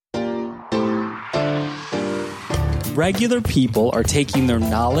Regular people are taking their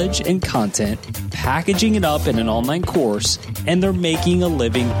knowledge and content, packaging it up in an online course, and they're making a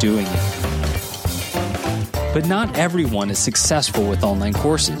living doing it. But not everyone is successful with online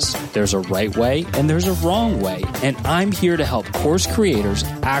courses. There's a right way and there's a wrong way, and I'm here to help course creators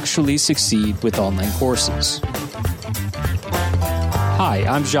actually succeed with online courses. Hi,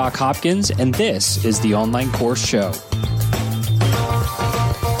 I'm Jacques Hopkins, and this is the Online Course Show.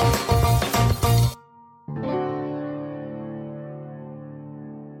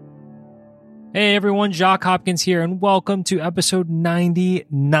 Hey everyone, Jacques Hopkins here, and welcome to episode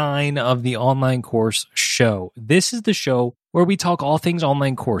 99 of the Online Course Show. This is the show where we talk all things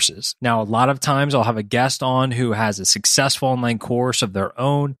online courses. Now, a lot of times I'll have a guest on who has a successful online course of their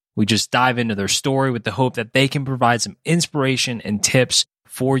own. We just dive into their story with the hope that they can provide some inspiration and tips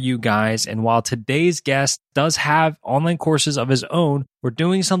for you guys. And while today's guest does have online courses of his own, we're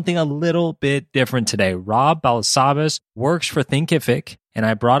doing something a little bit different today. Rob Balasabas works for Thinkific, and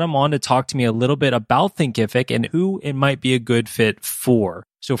I brought him on to talk to me a little bit about Thinkific and who it might be a good fit for.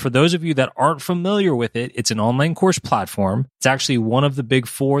 So for those of you that aren't familiar with it, it's an online course platform. It's actually one of the big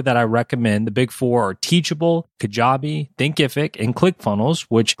four that I recommend. The big four are Teachable, Kajabi, Thinkific, and ClickFunnels,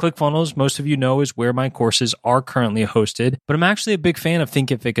 which ClickFunnels, most of you know, is where my courses are currently hosted. But I'm actually a big fan of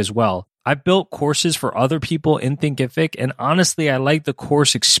Thinkific as well. I've built courses for other people in Thinkific, and honestly, I like the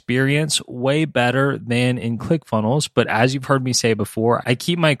course experience way better than in ClickFunnels. But as you've heard me say before, I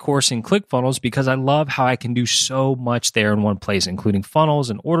keep my course in ClickFunnels because I love how I can do so much there in one place, including funnels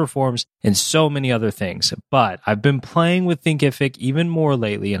and order forms and so many other things. But I've been playing with Thinkific even more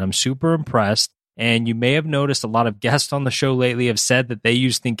lately, and I'm super impressed. And you may have noticed a lot of guests on the show lately have said that they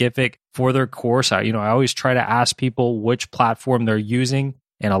use Thinkific for their course. I always try to ask people which platform they're using.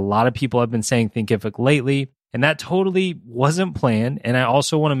 And a lot of people have been saying Thinkific lately, and that totally wasn't planned. And I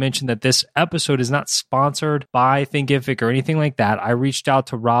also want to mention that this episode is not sponsored by Thinkific or anything like that. I reached out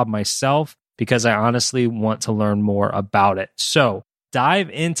to Rob myself because I honestly want to learn more about it. So dive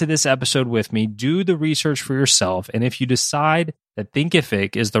into this episode with me, do the research for yourself, and if you decide that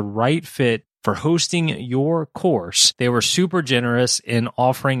Thinkific is the right fit for hosting your course, they were super generous in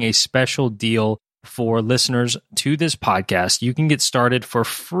offering a special deal for listeners to this podcast. You can get started for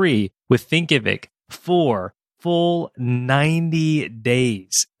free with Thinkific for full 90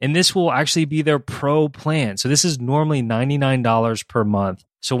 days. And this will actually be their pro plan. So this is normally $99 per month.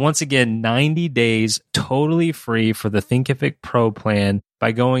 So once again, 90 days totally free for the Thinkific Pro plan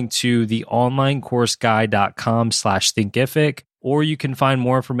by going to theonlinecourseguy.com/Thinkific, or you can find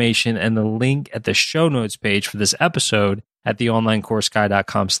more information and the link at the show notes page for this episode at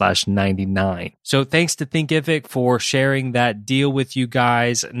theonlinecourseguy.com/99. So thanks to Thinkific for sharing that deal with you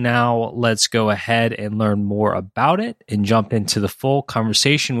guys. Now let's go ahead and learn more about it and jump into the full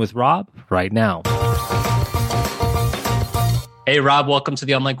conversation with Rob right now. Hey, Rob, welcome to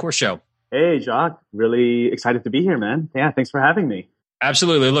the Online Course Show. Hey, Jacques. Really excited to be here, man. Yeah, thanks for having me.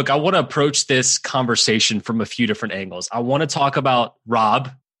 Absolutely. Look, I want to approach this conversation from a few different angles. I want to talk about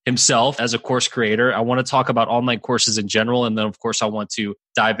Rob himself as a course creator. I want to talk about online courses in general. And then, of course, I want to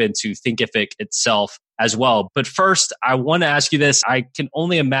dive into Thinkific itself as well. But first, I want to ask you this. I can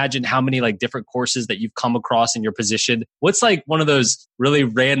only imagine how many different courses that you've come across in your position. What's one of those really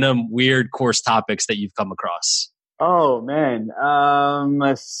random, weird course topics that you've come across? Oh, man.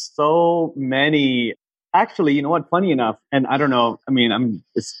 So many. Actually, you know what? Funny enough, and I don't know,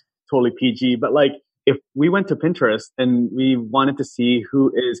 it's totally PG, but if we went to Pinterest and we wanted to see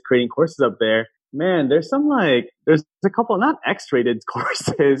who is creating courses up there, man, there's there's a couple, not X-rated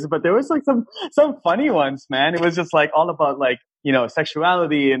courses, but there was some funny ones, man. It was just all about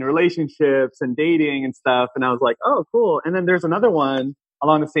sexuality and relationships and dating and stuff. And I was like, oh, cool. And then there's another one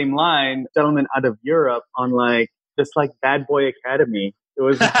along the same line, gentleman out of Europe on this bad boy academy. It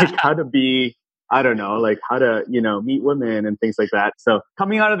was how to be, I don't know, how to, meet women and things like that. So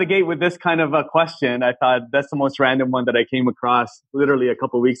coming out of the gate with this kind of a question, I thought that's the most random one that I came across literally a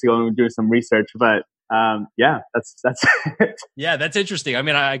couple of weeks ago when we were doing some research. But that's it. Yeah, that's interesting.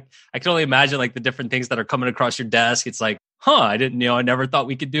 I can only imagine the different things that are coming across your desk. It's I didn't, I never thought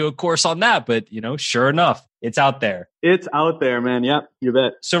we could do a course on that, but sure enough, it's out there. It's out there, man. Yeah, you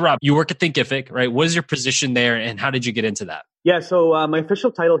bet. So Rob, you work at Thinkific, right? What is your position there and how did you get into that? Yeah, so my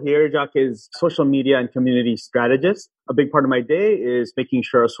official title here, Jacques, is social media and community strategist. A big part of my day is making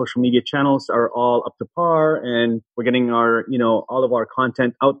sure our social media channels are all up to par and we're getting our, all of our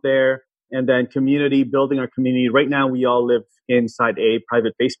content out there. And then community, building our community. Right now, we all live inside a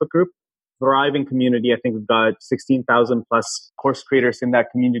private Facebook group. Thriving community. I think we've got 16,000 plus course creators in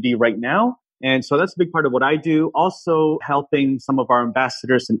that community right now. And so that's a big part of what I do. Also helping some of our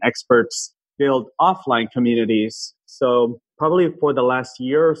ambassadors and experts build offline communities So probably for the last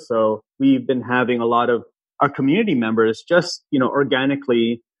year or so, we've been having a lot of our community members just,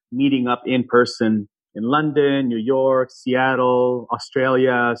 organically meeting up in person in London, New York, Seattle,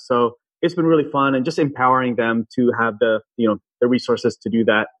 Australia. So it's been really fun and just empowering them to have the resources to do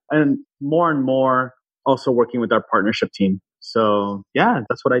that. And more also working with our partnership team. So yeah,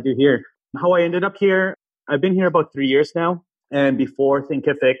 that's what I do here. How I ended up here, I've been here about 3 years now. And before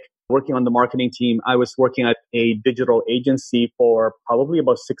Thinkific, working on the marketing team, I was working at a digital agency for probably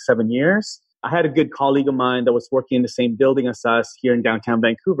about 6, 7 years. I had a good colleague of mine that was working in the same building as us here in downtown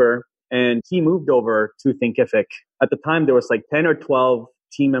Vancouver, and he moved over to Thinkific. At the time, there was like 10 or 12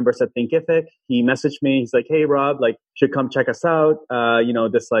 team members at Thinkific. He messaged me. He's like, "Hey, Rob, should come check us out.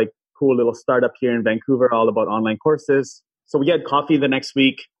 This cool little startup here in Vancouver, all about online courses." So we had coffee the next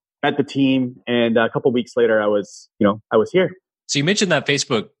week at the team, and a couple of weeks later, I was here. So you mentioned that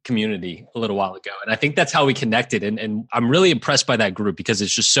Facebook community a little while ago, and I think that's how we connected. And I'm really impressed by that group because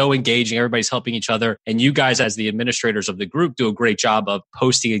it's just so engaging. Everybody's helping each other. And you guys, as the administrators of the group, do a great job of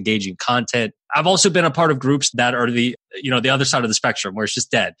posting engaging content. I've also been a part of groups that are the other side of the spectrum where it's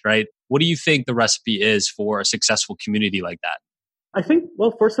just dead, right? What do you think the recipe is for a successful community like that? I think,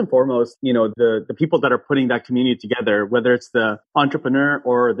 well, first and foremost, the people that are putting that community together, whether it's the entrepreneur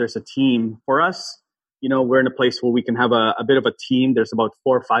or there's a team, for us, we're in a place where we can have a bit of a team. There's about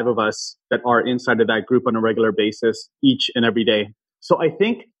 4 or 5 of us that are inside of that group on a regular basis, each and every day. So I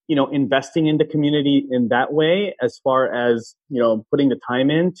think, investing in the community in that way, as far as, putting the time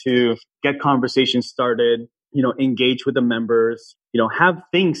in to get conversations started, engage with the members, have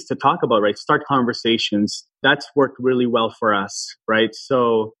things to talk about, right? Start conversations. That's worked really well for us, right?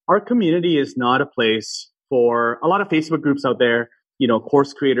 So our community is not a place for a lot of Facebook groups out there,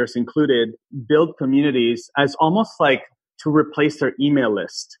 course creators included, build communities as almost like to replace their email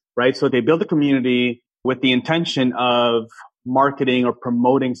list, right? So they build a community with the intention of marketing or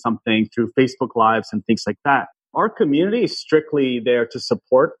promoting something through Facebook Lives and things like that. Our community is strictly there to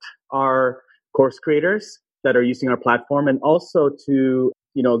support our course creators that are using our platform, and also to,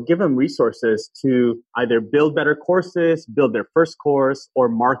 give them resources to either build better courses, build their first course, or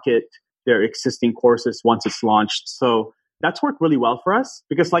market their existing courses once it's launched. So that's worked really well for us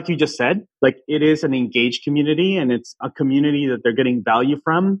because, like you just said, it is an engaged community and it's a community that they're getting value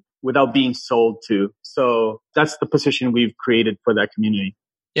from without being sold to. So that's the position we've created for that community.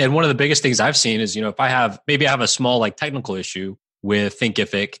 Yeah, and one of the biggest things I've seen is, if I have a small technical issue with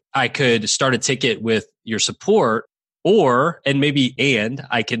Thinkific, I could start a ticket with your support, and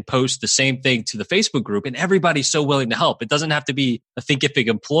I can post the same thing to the Facebook group, and everybody's so willing to help. It doesn't have to be a Thinkific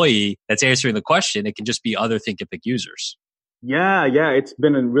employee that's answering the question. It can just be other Thinkific users. Yeah. It's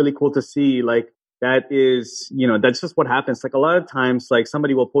been really cool to see. That is, that's just what happens. A lot of times,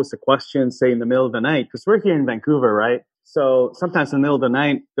 somebody will post a question, say in the middle of the night, because we're here in Vancouver, right? So sometimes in the middle of the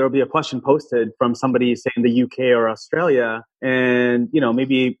night, there'll be a question posted from somebody, say in the UK or Australia. And,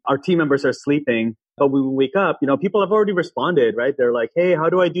 maybe our team members are sleeping, but when we wake up, people have already responded, right? They're like, "Hey, how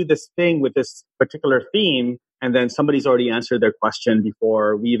do I do this thing with this particular theme?" And then somebody's already answered their question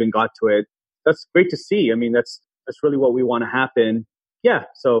before we even got to it. That's great to see. I mean, that's really what we want to happen. Yeah.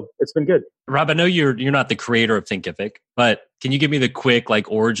 So it's been good. Rob, I know you're not the creator of Thinkific, but can you give me the quick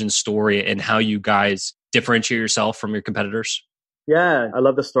origin story and how you guys differentiate yourself from your competitors? Yeah, I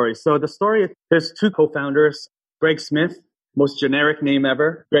love the story. So the story, there's 2 co-founders, Greg Smith, most generic name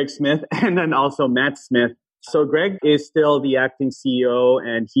ever, Greg Smith, and then also Matt Smith. So Greg is still the acting CEO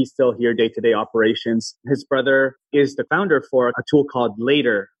and he's still here day-to-day operations. His brother is the founder for a tool called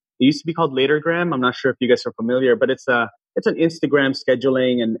Later. It used to be called Latergram. I'm not sure if you guys are familiar, but it's an Instagram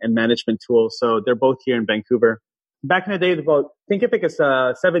scheduling and management tool. So they're both here in Vancouver. Back in the day, Thinkific is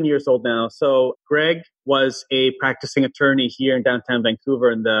 7 years old now. So Greg was a practicing attorney here in downtown Vancouver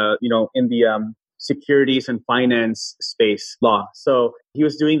in the securities and finance space law. So he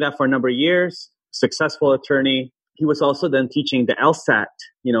was doing that for a number of years, successful attorney. He was also then teaching the LSAT,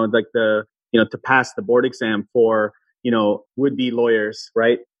 to pass the board exam for, would-be lawyers,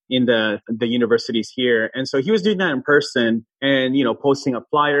 right? In the universities here. And so he was doing that in person and, posting up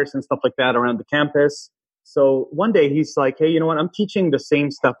flyers and stuff like that around the campus. So one day he's like, "Hey, you know what? I'm teaching the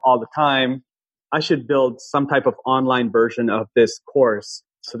same stuff all the time. I should build some type of online version of this course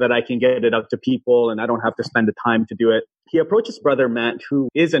so that I can get it out to people and I don't have to spend the time to do it." He approached his brother, Matt, who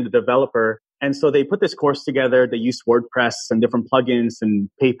isn't a developer. And so they put this course together. They used WordPress and different plugins and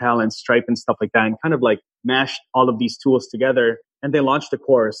PayPal and Stripe and stuff like that, and kind of mashed all of these tools together. And they launched the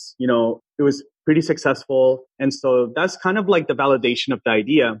course. It was pretty successful. And so that's kind of the validation of the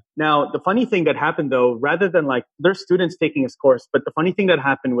idea. Now, the funny thing that happened though, rather than there's students taking his course, but the funny thing that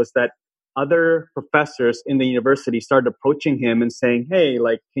happened was that other professors in the university started approaching him and saying, hey,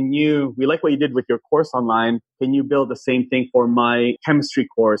 like, we like what you did with your course online. Can you build the same thing for my chemistry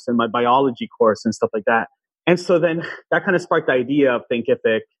course and my biology course and stuff like that? And so then that kind of sparked the idea of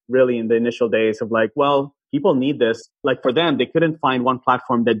Thinkific really in the initial days of like, well, people need this. Like for them, they couldn't find one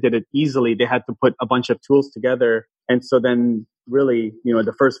platform that did it easily. They had to put a bunch of tools together. And so then really,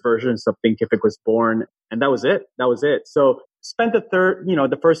 the first versions of Thinkific was born, and that was it. That was it. So spent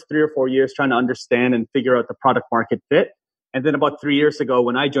the first 3 or 4 years trying to understand and figure out the product market fit. And then about 3 years ago,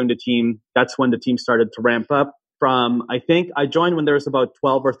 when I joined the team, that's when the team started to ramp up from, I think I joined when there was about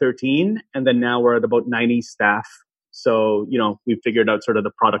 12 or 13, and then now we're at about 90 staff. So, we figured out sort of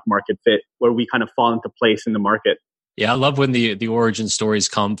the product market fit where we kind of fall into place in the market. Yeah, I love when the origin stories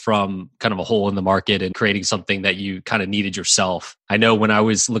come from kind of a hole in the market and creating something that you kind of needed yourself. I know when I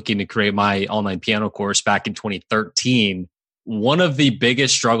was looking to create my online piano course back in 2013, one of the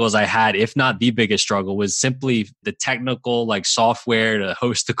biggest struggles I had, if not the biggest struggle, was simply the technical like software to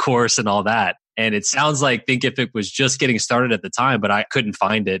host the course and all that. And it sounds like Thinkific was just getting started at the time, but I couldn't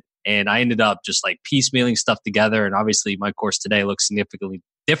find it. And I ended up just like piecemealing stuff together. And obviously my course today looks significantly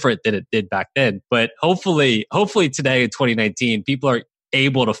different than it did back then. But hopefully today in 2019, people are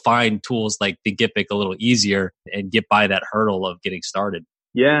able to find tools like Thinkific a little easier and get by that hurdle of getting started.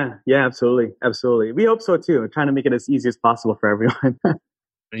 Yeah, absolutely. Absolutely. We hope so too. We're trying to make it as easy as possible for everyone.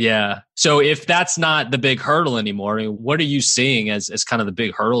 Yeah. So if that's not the big hurdle anymore, I mean, what are you seeing as kind of the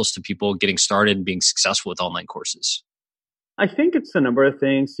big hurdles to people getting started and being successful with online courses? I think it's a number of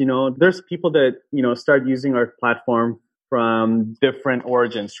things. There's people that, start using our platform from different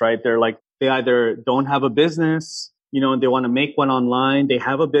origins, right? They're like, they either don't have a business, they want to make one online. They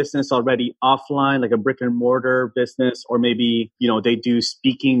have a business already offline, like a brick and mortar business, or maybe, they do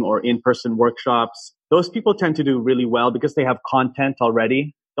speaking or in-person workshops. Those people tend to do really well because they have content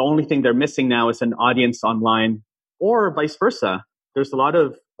already. The only thing they're missing now is an audience online, or vice versa. There's a lot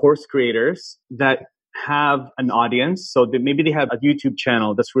of course creators that have an audience. So maybe they have a YouTube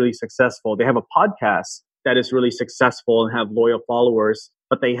channel that's really successful. They have a podcast that is really successful and have loyal followers,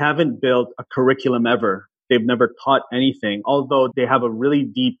 but they haven't built a curriculum ever. They've never taught anything, although they have a really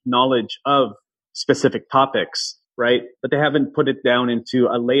deep knowledge of specific topics, right? But they haven't put it down into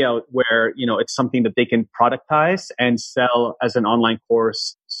a layout where, it's something that they can productize and sell as an online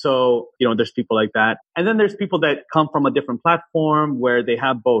course. So, there's people like that. And then there's people that come from a different platform where they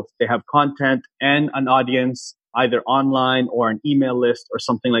have both. They have content and an audience, either online or an email list or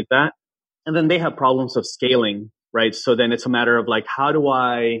something like that. And then they have problems of scaling, right? So then it's a matter of like, how do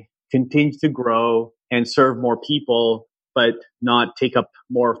I continue to grow and serve more people, but not take up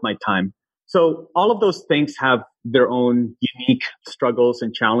more of my time? So all of those things have their own unique struggles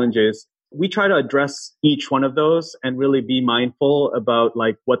and challenges. We try to address each one of those and really be mindful about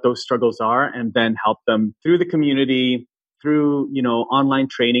like what those struggles are, and then help them through the community, through, online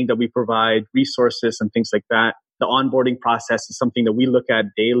training that we provide, resources and things like that. The onboarding process is something that we look at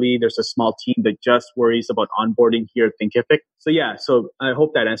daily. There's a small team that just worries about onboarding here at Thinkific. So I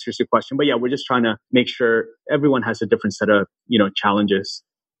hope that answers your question. But yeah, we're just trying to make sure everyone has a different set of, challenges.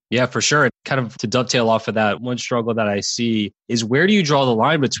 Yeah, for sure. Kind of to dovetail off of that, one struggle that I see is, where do you draw the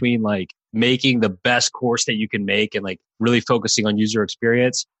line between like making the best course that you can make and like really focusing on user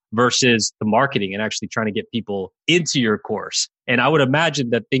experience versus the marketing and actually trying to get people into your course? And I would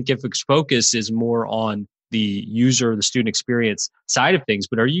imagine that Thinkific's focus is more on the user, the student experience side of things.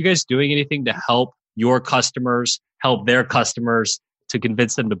 But are you guys doing anything to help your customers, help their customers, to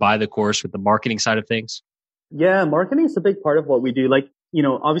convince them to buy the course with the marketing side of things? Yeah, marketing is a big part of what we do. Like,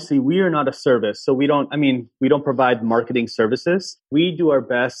 obviously we are not a service. So we don't provide marketing services. We do our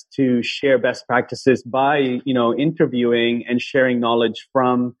best to share best practices by, interviewing and sharing knowledge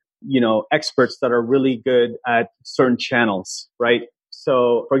from, experts that are really good at certain channels, right?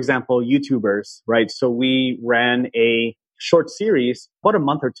 So for example, YouTubers, right? So we ran a short series about a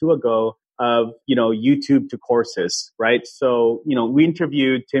month or two ago of, YouTube to courses, right? So, we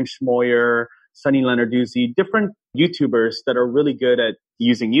interviewed Tim Schmoyer, Sunny Lenarduzzi, different YouTubers that are really good at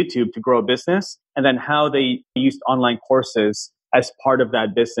using YouTube to grow a business, and then how they used online courses as part of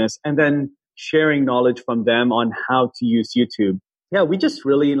that business, and then sharing knowledge from them on how to use YouTube. Yeah, we just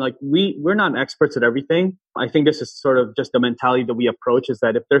really we're not experts at everything. I think this is sort of just the mentality that we approach, is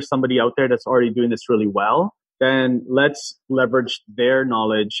that if there's somebody out there that's already doing this really well, then let's leverage their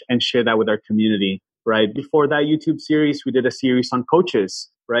knowledge and share that with our community, right? Before that YouTube series, we did a series on coaches,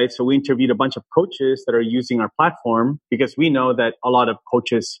 right? So we interviewed a bunch of coaches that are using our platform, because we know that a lot of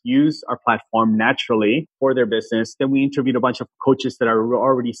coaches use our platform naturally for their business. Then we interviewed a bunch of coaches that are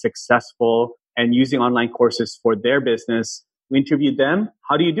already successful and using online courses for their business. We interviewed them.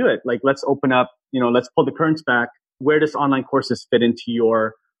 How do you do it? Like, let's open up, let's pull the curtains back. Where does online courses fit into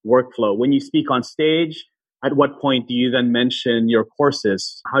your workflow? When you speak on stage, at what point do you then mention your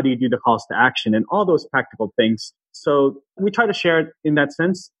courses? How do you do the calls to action and all those practical things? So we try to share it in that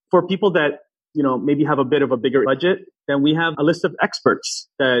sense. For people that, maybe have a bit of a bigger budget, then we have a list of experts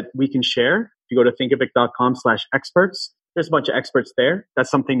that we can share. If you go to thinkific.com/experts, there's a bunch of experts there. That's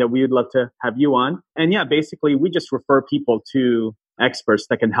something that we would love to have you on. And yeah, basically we just refer people to experts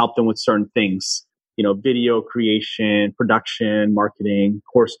that can help them with certain things, video creation, production, marketing,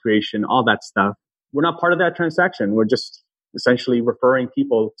 course creation, all that stuff. We're not part of that transaction. We're just essentially referring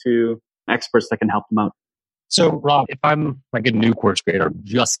people to experts that can help them out. So Rob, if I'm like a new course creator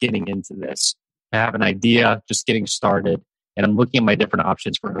just getting into this, I have an idea, just getting started, and I'm looking at my different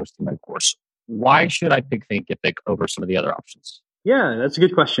options for hosting my course, why should I pick Thinkific over some of the other options? Yeah, that's a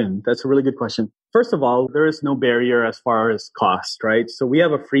good question. That's a really good question. First of all, there is no barrier as far as cost, right? So we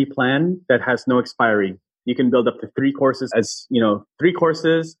have a free plan that has no expiry. You can build up to 3 courses as, 3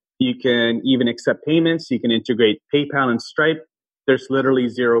 courses. You can even accept payments. You can integrate PayPal and Stripe. There's literally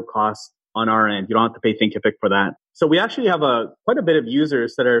zero cost on our end. You don't have to pay Thinkific for that. So we actually have quite a bit of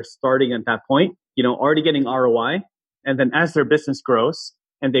users that are starting at that point, already getting ROI. And then as their business grows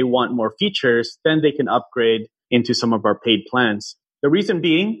and they want more features, then they can upgrade into some of our paid plans. The reason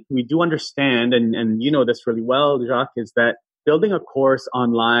being, we do understand, and you know this really well, Jacques, is that building a course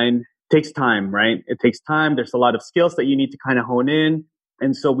online takes time, right? It takes time. There's a lot of skills that you need to kind of hone in.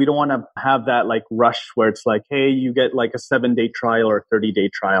 And so we don't want to have that like rush where it's like, hey, you get like a 7-day trial or a 30-day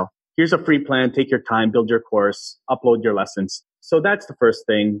trial. Here's a free plan. Take your time, build your course, upload your lessons. So that's the first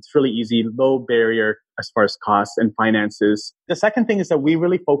thing. It's really easy, low barrier as far as costs and finances. The second thing is that we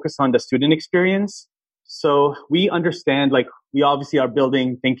really focus on the student experience. So we understand, like, we obviously are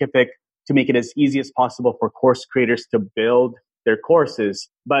building Thinkific to make it as easy as possible for course creators to build their courses.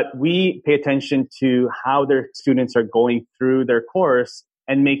 But we pay attention to how their students are going through their course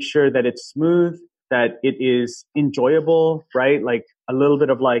and make sure that it's smooth, that it is enjoyable, right? Like a little bit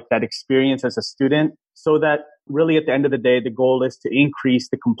of like that experience as a student, so that really at the end of the day, the goal is to increase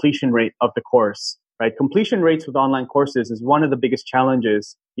the completion rate of the course, right? Completion rates with online courses is one of the biggest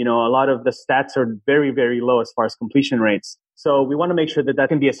challenges. A lot of the stats are very, very low as far as completion rates. So we want to make sure that that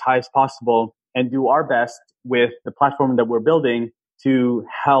can be as high as possible and do our best with the platform that we're building to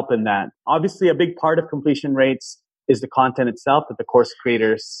help in that. Obviously, a big part of completion rates is the content itself that the course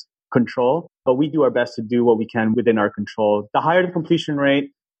creators control, but we do our best to do what we can within our control. The higher the completion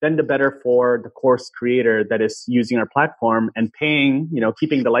rate, then the better for the course creator that is using our platform and paying,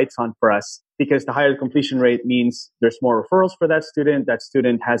 keeping the lights on for us. Because the higher the completion rate means there's more referrals for that student. That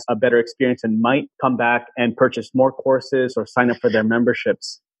student has a better experience and might come back and purchase more courses or sign up for their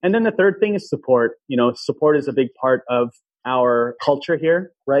memberships. And then the third thing is support. Support is a big part of our culture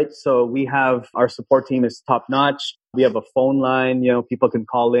here, right? So we have our support team is top notch. We have a phone line, people can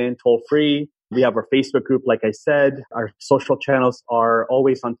call in toll free. We have our Facebook group, like I said. Our social channels are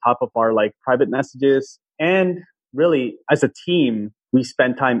always on top of our like private messages. And really, as a team, we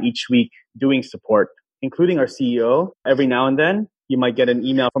spend time each week doing support, including our CEO. Every now and then, you might get an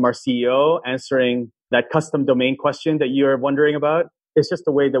email from our CEO answering that custom domain question that you're wondering about. It's just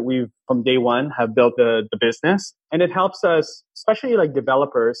the way that we've, from day one, have built the business. And it helps us, especially like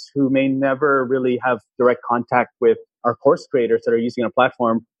developers who may never really have direct contact with our course creators that are using our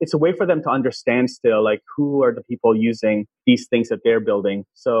platform. It's a way for them to understand still, like, who are the people using these things that they're building.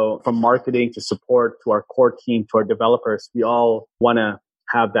 So from marketing to support to our core team to our developers, we all want to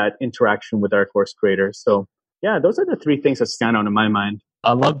have that interaction with our course creators. So yeah, those are the 3 things that stand out in my mind.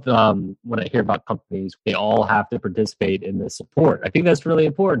 I love when I hear about companies, they all have to participate in the support. I think that's really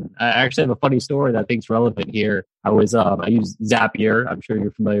important. I actually have a funny story that I think is relevant here. I use Zapier. I'm sure you're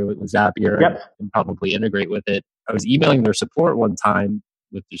familiar with Zapier. Yep. And probably integrate with it. I was emailing their support one time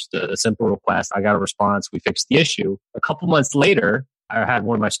with just a simple request. I got a response. We fixed the issue. A couple months later, I had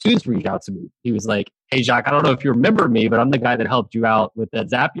one of my students reach out to me. He was like, "Hey, Jacques, I don't know if you remember me, but I'm the guy that helped you out with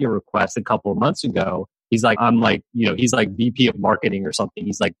that Zapier request a couple of months ago." He's like, he's like VP of marketing or something.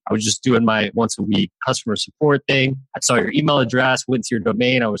 He's like, "I was just doing my once a week customer support thing. I saw your email address, went to your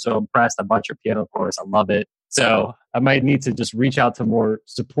domain. I was so impressed. I bought your piano course. I love it." So I might need to just reach out to more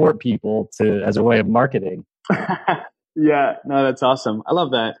support people as a way of marketing. Yeah, no, that's awesome. I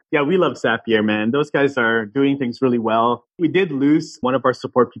love that. Yeah, we love Zapier, man. Those guys are doing things really well. We did lose one of our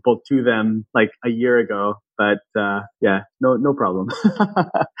support people to them like a year ago, but yeah, no problem.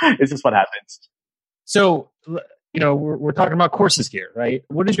 It's just what happens. So, we're talking about courses here, right?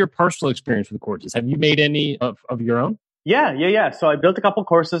 What is your personal experience with courses? Have you made any of your own? Yeah. So I built a couple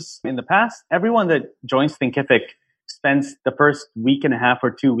courses in the past. Everyone that joins Thinkific spends the first week and a half or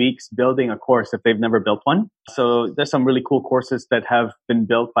 2 weeks building a course if they've never built one. So there's some really cool courses that have been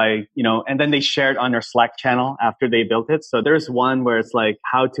built by, and then they share it on their Slack channel after they built it. So there's one where it's like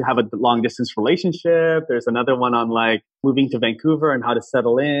how to have a long distance relationship. There's another one on like moving to Vancouver and how to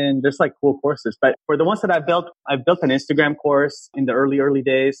settle in. There's like cool courses. But for the ones that I've built an Instagram course in the early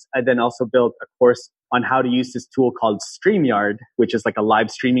days. I then also built a course on how to use this tool called StreamYard, which is like a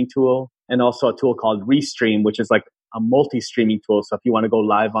live streaming tool, and also a tool called Restream, which is like a multi-streaming tool. So if you want to go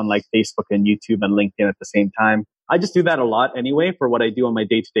live on like Facebook and YouTube and LinkedIn at the same time, I just do that a lot anyway for what I do on my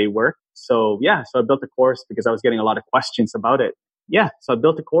day-to-day work. So so I built a course because I was getting a lot of questions about it. So I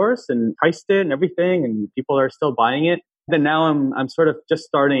built a course and priced it and everything, and people are still buying it. Then now I'm sort of just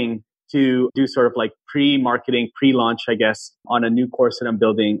starting to do sort of like pre-marketing, pre-launch, I guess, on a new course that I'm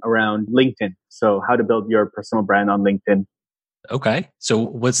building around LinkedIn. So how to build your personal brand on LinkedIn. Okay. So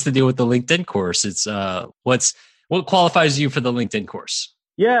what's the deal with the LinkedIn course? It's what qualifies you for the LinkedIn course?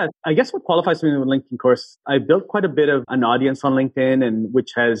 Yeah, I guess what qualifies me with LinkedIn course, I built quite a bit of an audience on LinkedIn, and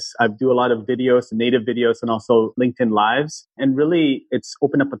I do a lot of videos, native videos, and also LinkedIn lives. And really, it's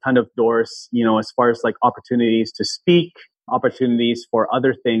opened up a ton of doors, as far as like opportunities to speak, opportunities for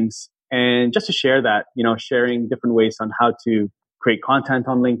other things. And just to share that, sharing different ways on how to create content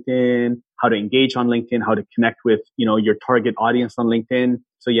on LinkedIn, how to engage on LinkedIn, how to connect with, your target audience on LinkedIn.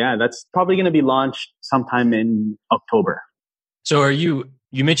 So that's probably going to be launched sometime in October. So you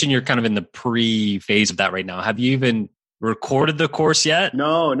mentioned you're kind of in the pre-phase of that right now. Have you even recorded the course yet?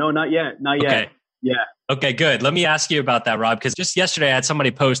 No, not yet. Not yet. Yeah. Okay, good. Let me ask you about that, Rob, because just yesterday I had somebody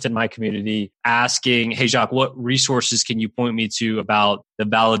post in my community asking, hey, Jacques, what resources can you point me to about the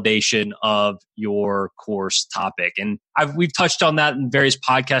validation of your course topic? And we've touched on that in various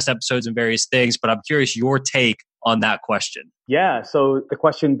podcast episodes and various things, but I'm curious your take on that question. Yeah. So the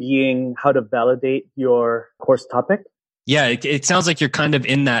question being how to validate your course topic? Yeah, it sounds like you're kind of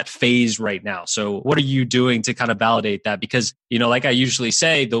in that phase right now. So what are you doing to kind of validate that? Because, like I usually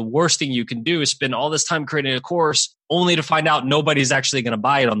say, the worst thing you can do is spend all this time creating a course only to find out nobody's actually going to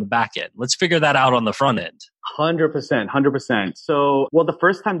buy it on the back end. Let's figure that out on the front end. 100%. So, the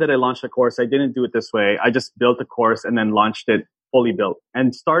first time that I launched a course, I didn't do it this way. I just built a course and then launched it fully built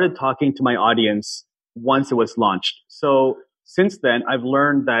and started talking to my audience once it was launched. So since then, I've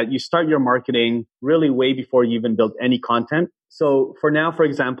learned that you start your marketing really way before you even build any content. So for now, for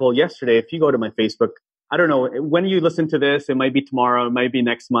example, yesterday, if you go to my Facebook, I don't know, when you listen to this, it might be tomorrow, it might be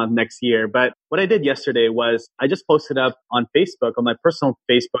next month, next year. But what I did yesterday was I just posted up on Facebook, on my personal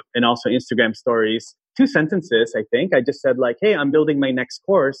Facebook and also Instagram stories, 2 sentences, I think. I just said like, hey, I'm building my next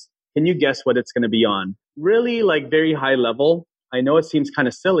course. Can you guess what it's going to be on? Really like very high level. I know it seems kind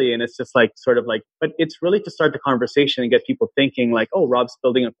of silly and it's just like sort of like, but it's really to start the conversation and get people thinking like, oh, Rob's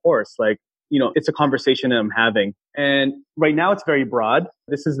building a course. Like, it's a conversation that I'm having. And right now it's very broad.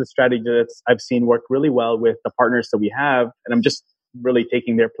 This is the strategy that I've seen work really well with the partners that we have. And I'm just really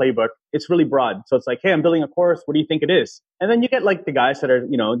taking their playbook. It's really broad. So it's like, hey, I'm building a course. What do you think it is? And then you get like the guys that are,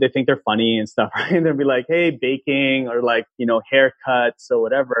 they think they're funny and stuff, right? And they'll be like, hey, baking or like, haircuts or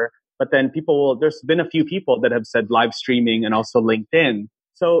whatever. But then there's been a few people that have said live streaming and also LinkedIn.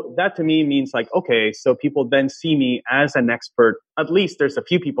 So that to me means like, okay, so people then see me as an expert. At least there's a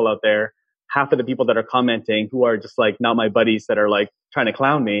few people out there, half of the people that are commenting who are just like not my buddies that are like trying to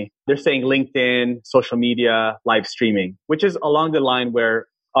clown me. They're saying LinkedIn, social media, live streaming, which is along the line where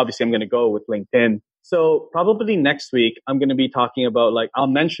obviously I'm going to go with LinkedIn. So probably next week, I'm going to be talking about like, I'll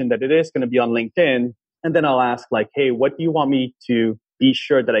mention that it is going to be on LinkedIn. And then I'll ask like, hey, what do you want me to be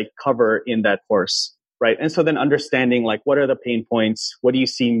sure that I cover in that course, right? And so then understanding like, what are the pain points? What do you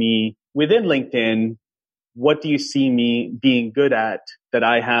see me within LinkedIn? What do you see me being good at that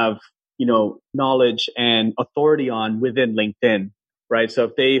I have, knowledge and authority on within LinkedIn, right? So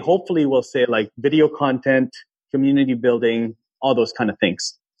if they hopefully will say like video content, community building, all those kind of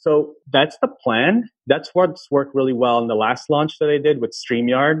things. So that's the plan. That's what's worked really well in the last launch that I did with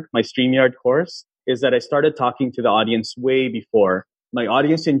StreamYard, my StreamYard course, is that I started talking to the audience way before. My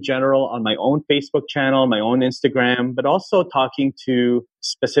audience in general on my own Facebook channel, my own Instagram, but also talking to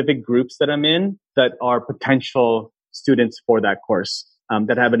specific groups that I'm in that are potential students for that course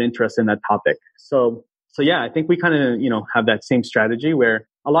that have an interest in that topic. So yeah, I think we kind of, have that same strategy where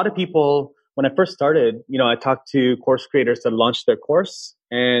a lot of people, when I first started, I talked to course creators that launched their course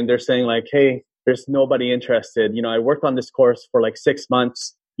and they're saying like, hey, there's nobody interested. I worked on this course for like 6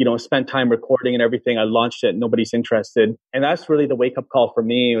 months. Spent time recording and everything. I launched it. Nobody's interested. And that's really the wake up call for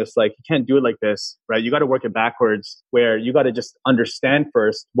me. It was like, you can't do it like this, right? You got to work it backwards where you got to just understand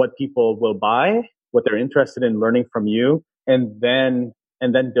first what people will buy, what they're interested in learning from you, and then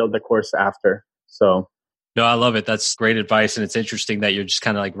build the course after. So No, I love it. That's great advice. And it's interesting that you're just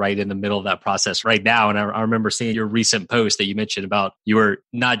kind of like right in the middle of that process right now. And I remember seeing your recent post that you mentioned about you were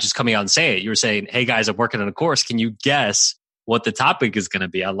not just coming out and saying it. You were saying, hey guys, I'm working on a course. Can you guess what the topic is going to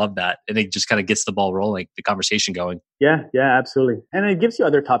be? I love that. And it just kind of gets the ball rolling, the conversation going. Yeah, yeah, absolutely. And it gives you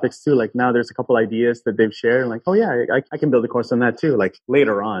other topics too. Like now there's a couple ideas that they've shared. Like, oh yeah, I can build a course on that too, like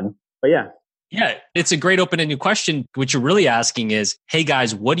later on. But yeah. Yeah, it's a great open-ended question. What you're really asking is, hey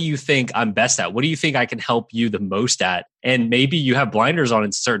guys, what do you think I'm best at? What do you think I can help you the most at? And maybe you have blinders on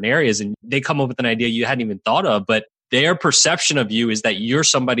in certain areas and they come up with an idea you hadn't even thought of, but their perception of you is that you're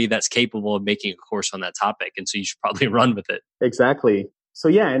somebody that's capable of making a course on that topic. And so you should probably run with it. Exactly. So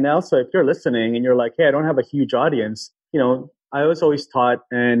yeah, and also if you're listening and you're like, hey, I don't have a huge audience, I was always taught,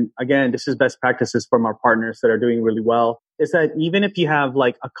 and again, this is best practices from our partners that are doing really well, is that even if you have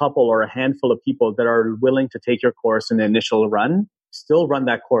like a couple or a handful of people that are willing to take your course in the initial run, still run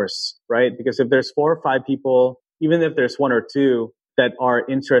that course, right? Because if there's 4 or 5 people, even if there's 1 or 2 that are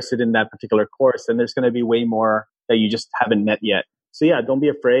interested in that particular course, then there's going to be way more that you just haven't met yet. So yeah, don't be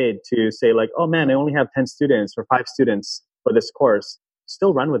afraid to say like, oh man, I only have 10 students or 5 students for this course.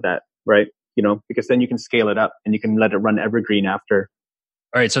 Still run with that, right? Because then you can scale it up and you can let it run evergreen after.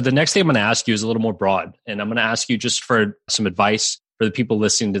 All right. So the next thing I'm going to ask you is a little more broad. And I'm going to ask you just for some advice for the people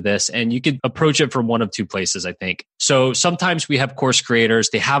listening to this. And you could approach it from one of 2 places, I think. So sometimes we have course creators,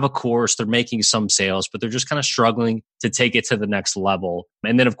 they have a course, they're making some sales, but they're just kind of struggling to take it to the next level.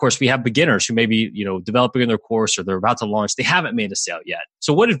 And then of course we have beginners who may be, developing their course or they're about to launch. They haven't made a sale yet.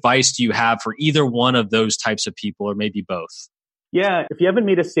 So what advice do you have for either one of those types of people or maybe both? Yeah, if you haven't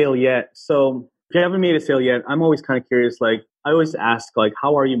made a sale yet, I'm always kind of curious. Like, I always ask, like,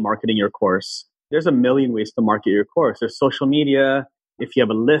 how are you marketing your course? There's a million ways to market your course. There's social media. If you have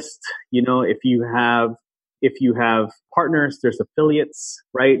a list, if you have partners, there's affiliates,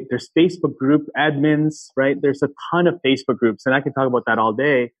 right? There's Facebook group admins, right? There's a ton of Facebook groups, and I can talk about that all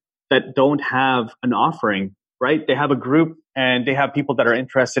day, that don't have an offering, right? They have a group and they have people that are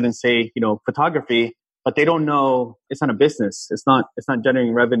interested in, say, photography, but they don't know, it's not a business. It's not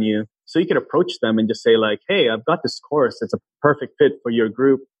generating revenue. So you could approach them and just say like, hey, I've got this course. It's a perfect fit for your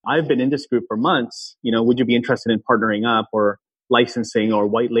group. I've been in this group for months. Would you be interested in partnering up or licensing or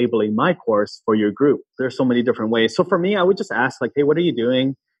white labeling my course for your group? There's so many different ways. So for me, I would just ask like, hey, what are you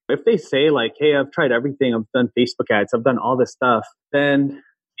doing? If they say like, hey, I've tried everything. I've done Facebook ads. I've done all this stuff. Then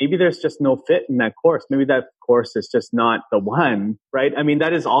maybe there's just no fit in that course. Maybe that course is just not the one, right? I mean,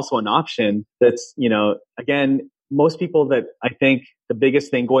 that is also an option. That's, again, most people that I think the biggest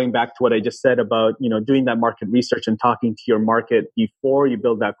thing, going back to what I just said about, doing that market research and talking to your market before you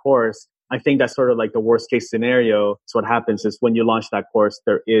build that course, I think that's sort of like the worst case scenario. So what happens is when you launch that course,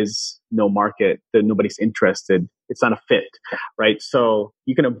 there is no market, that nobody's interested. It's not a fit, right? So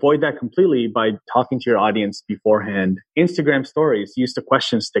you can avoid that completely by talking to your audience beforehand. Instagram stories, use the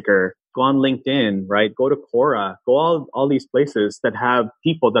question sticker, go on LinkedIn, right? Go to Quora, go all these places that have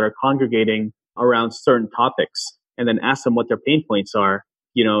people that are congregating around certain topics, and then ask them what their pain points are.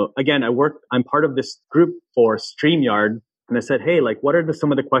 Again, I'm part of this group for StreamYard. And I said, hey, like, what are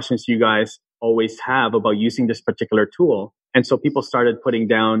some of the questions you guys always have about using this particular tool? And so people started putting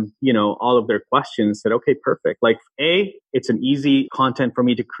down, all of their questions. Said, okay, perfect. Like, it's an easy content for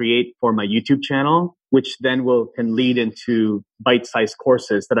me to create for my YouTube channel, which then can lead into bite-sized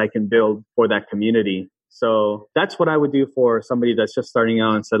courses that I can build for that community. So that's what I would do for somebody that's just starting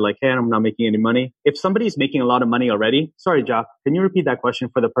out and said like, hey, I'm not making any money. If somebody's making a lot of money already, sorry, Jock, can you repeat that question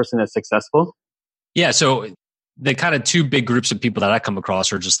for the person that's successful? Yeah. So the kind of 2 big groups of people that I come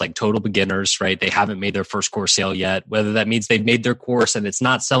across are just like total beginners, right? They haven't made their first course sale yet, whether that means they've made their course and it's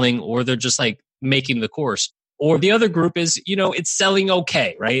not selling, or they're just like making the course. Or the other group is, it's selling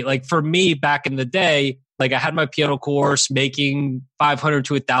okay, right? Like for me back in the day, like I had my piano course making $500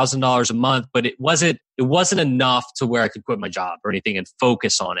 to $1,000 a month, but it wasn't enough to where I could quit my job or anything and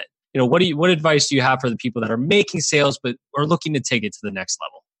focus on it. What advice do you have for the people that are making sales, but are looking to take it to the next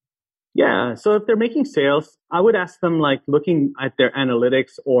level? Yeah. So if they're making sales, I would ask them like looking at their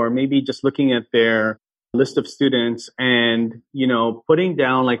analytics, or maybe just looking at their list of students and, putting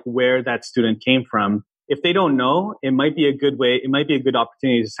down like where that student came from. If they don't know, it might be a good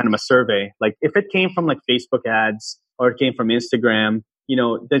opportunity to send them a survey. Like if it came from like Facebook ads or it came from Instagram,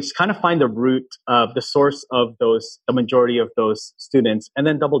 then just kind of find the root of the source of the majority of those students, and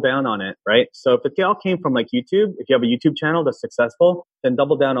then double down on it, right? So if it all came from like YouTube, if you have a YouTube channel that's successful, then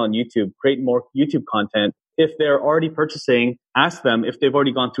double down on YouTube, create more YouTube content. If they're already purchasing, ask them if they've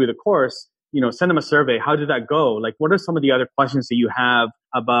already gone through the course, send them a survey. How did that go? Like, what are some of the other questions that you have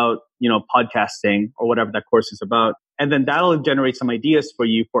about, podcasting or whatever that course is about? And then that'll generate some ideas for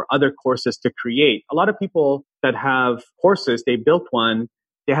you for other courses to create. A lot of people that have courses, they built one,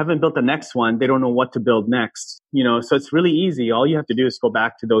 they haven't built the next one. They don't know what to build next. So it's really easy. All you have to do is go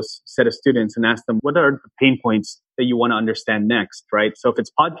back to those set of students and ask them, what are the pain points that you want to understand next, right? So if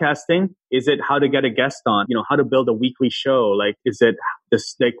it's podcasting, is it how to get a guest on? How to build a weekly show? Like, is it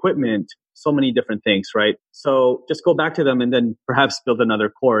the equipment? So many different things, right? So just go back to them and then perhaps build another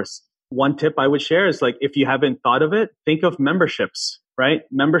course. One tip I would share is, like, if you haven't thought of it, think of memberships, right?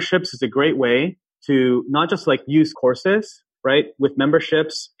 Memberships is a great way to not just like use courses, right? With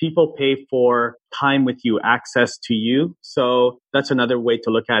memberships, people pay for time with you, access to you. So that's another way to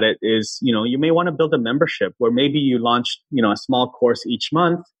look at it is, you may want to build a membership where maybe you launch, a small course each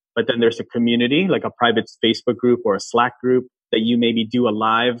month, but then there's a community, like a private Facebook group or a Slack group that you maybe do a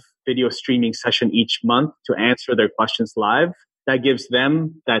live video streaming session each month to answer their questions live. That gives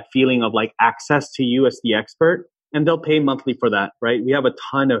them that feeling of like access to you as the expert. And they'll pay monthly for that, right? We have a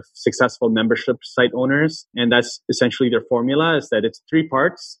ton of successful membership site owners. And that's essentially their formula, is that it's 3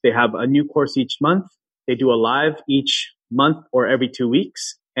 parts. They have a new course each month. They do a live each month or every 2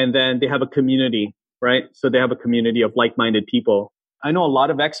 weeks. And then they have a community, right? So they have a community of like-minded people. I know a lot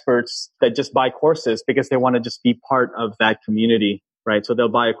of experts that just buy courses because they want to just be part of that community, right? So they'll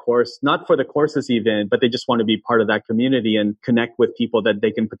buy a course, not for the courses even, but they just want to be part of that community and connect with people that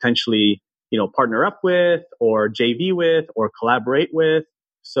they can potentially partner up with or JV with or collaborate with.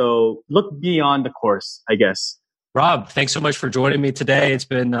 So look beyond the course, I guess. Rob, thanks so much for joining me today. It's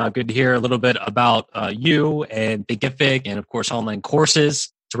been good to hear a little bit about you and Thinkific and, of course, online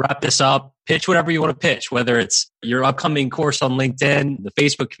courses. To wrap this up, pitch whatever you want to pitch, whether it's your upcoming course on LinkedIn, the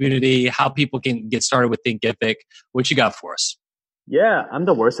Facebook community, how people can get started with Thinkific. What you got for us? Yeah, I'm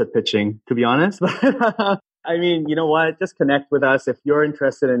the worst at pitching, to be honest. I mean, you know what? Just connect with us. If you're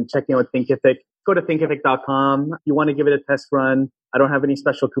interested in checking out Thinkific, go to thinkific.com. If you want to give it a test run, I don't have any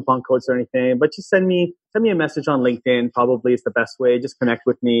special coupon codes or anything, but just send me a message on LinkedIn. Probably is the best way. Just connect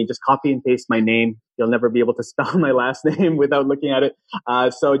with me. Just copy and paste my name. You'll never be able to spell my last name without looking at it.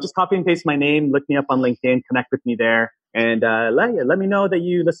 So just copy and paste my name. Look me up on LinkedIn. Connect with me there. And let me know that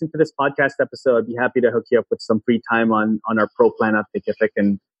you listen to this podcast episode. I'd be happy to hook you up with some free time on our pro plan at Thinkific.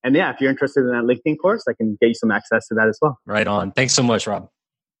 And yeah, if you're interested in that LinkedIn course, I can get you some access to that as well. Right on. Thanks so much, Rob.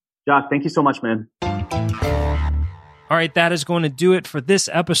 Jock, thank you so much, man. All right, that is going to do it for this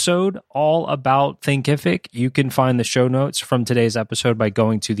episode all about Thinkific. You can find the show notes from today's episode by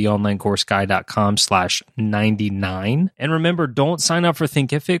going to theonlinecourseguy.com/99. And remember, don't sign up for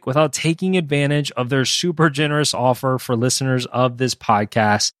Thinkific without taking advantage of their super generous offer for listeners of this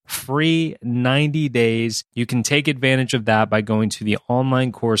podcast. Free 90 days. You can take advantage of that by going to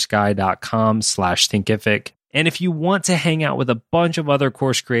theonlinecourseguy.com/Thinkific. And if you want to hang out with a bunch of other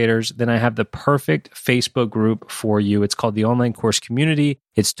course creators, then I have the perfect Facebook group for you. It's called the Online Course Community.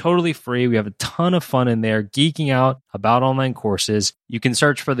 It's totally free. We have a ton of fun in there, geeking out about online courses. You can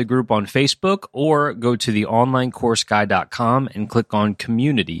search for the group on Facebook or go to theonlinecourseguy.com and click on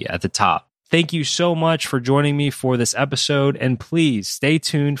Community at the top. Thank you so much for joining me for this episode. And please stay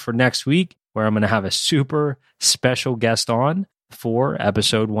tuned for next week, where I'm going to have a super special guest on for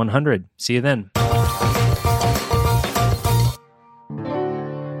episode 100. See you then.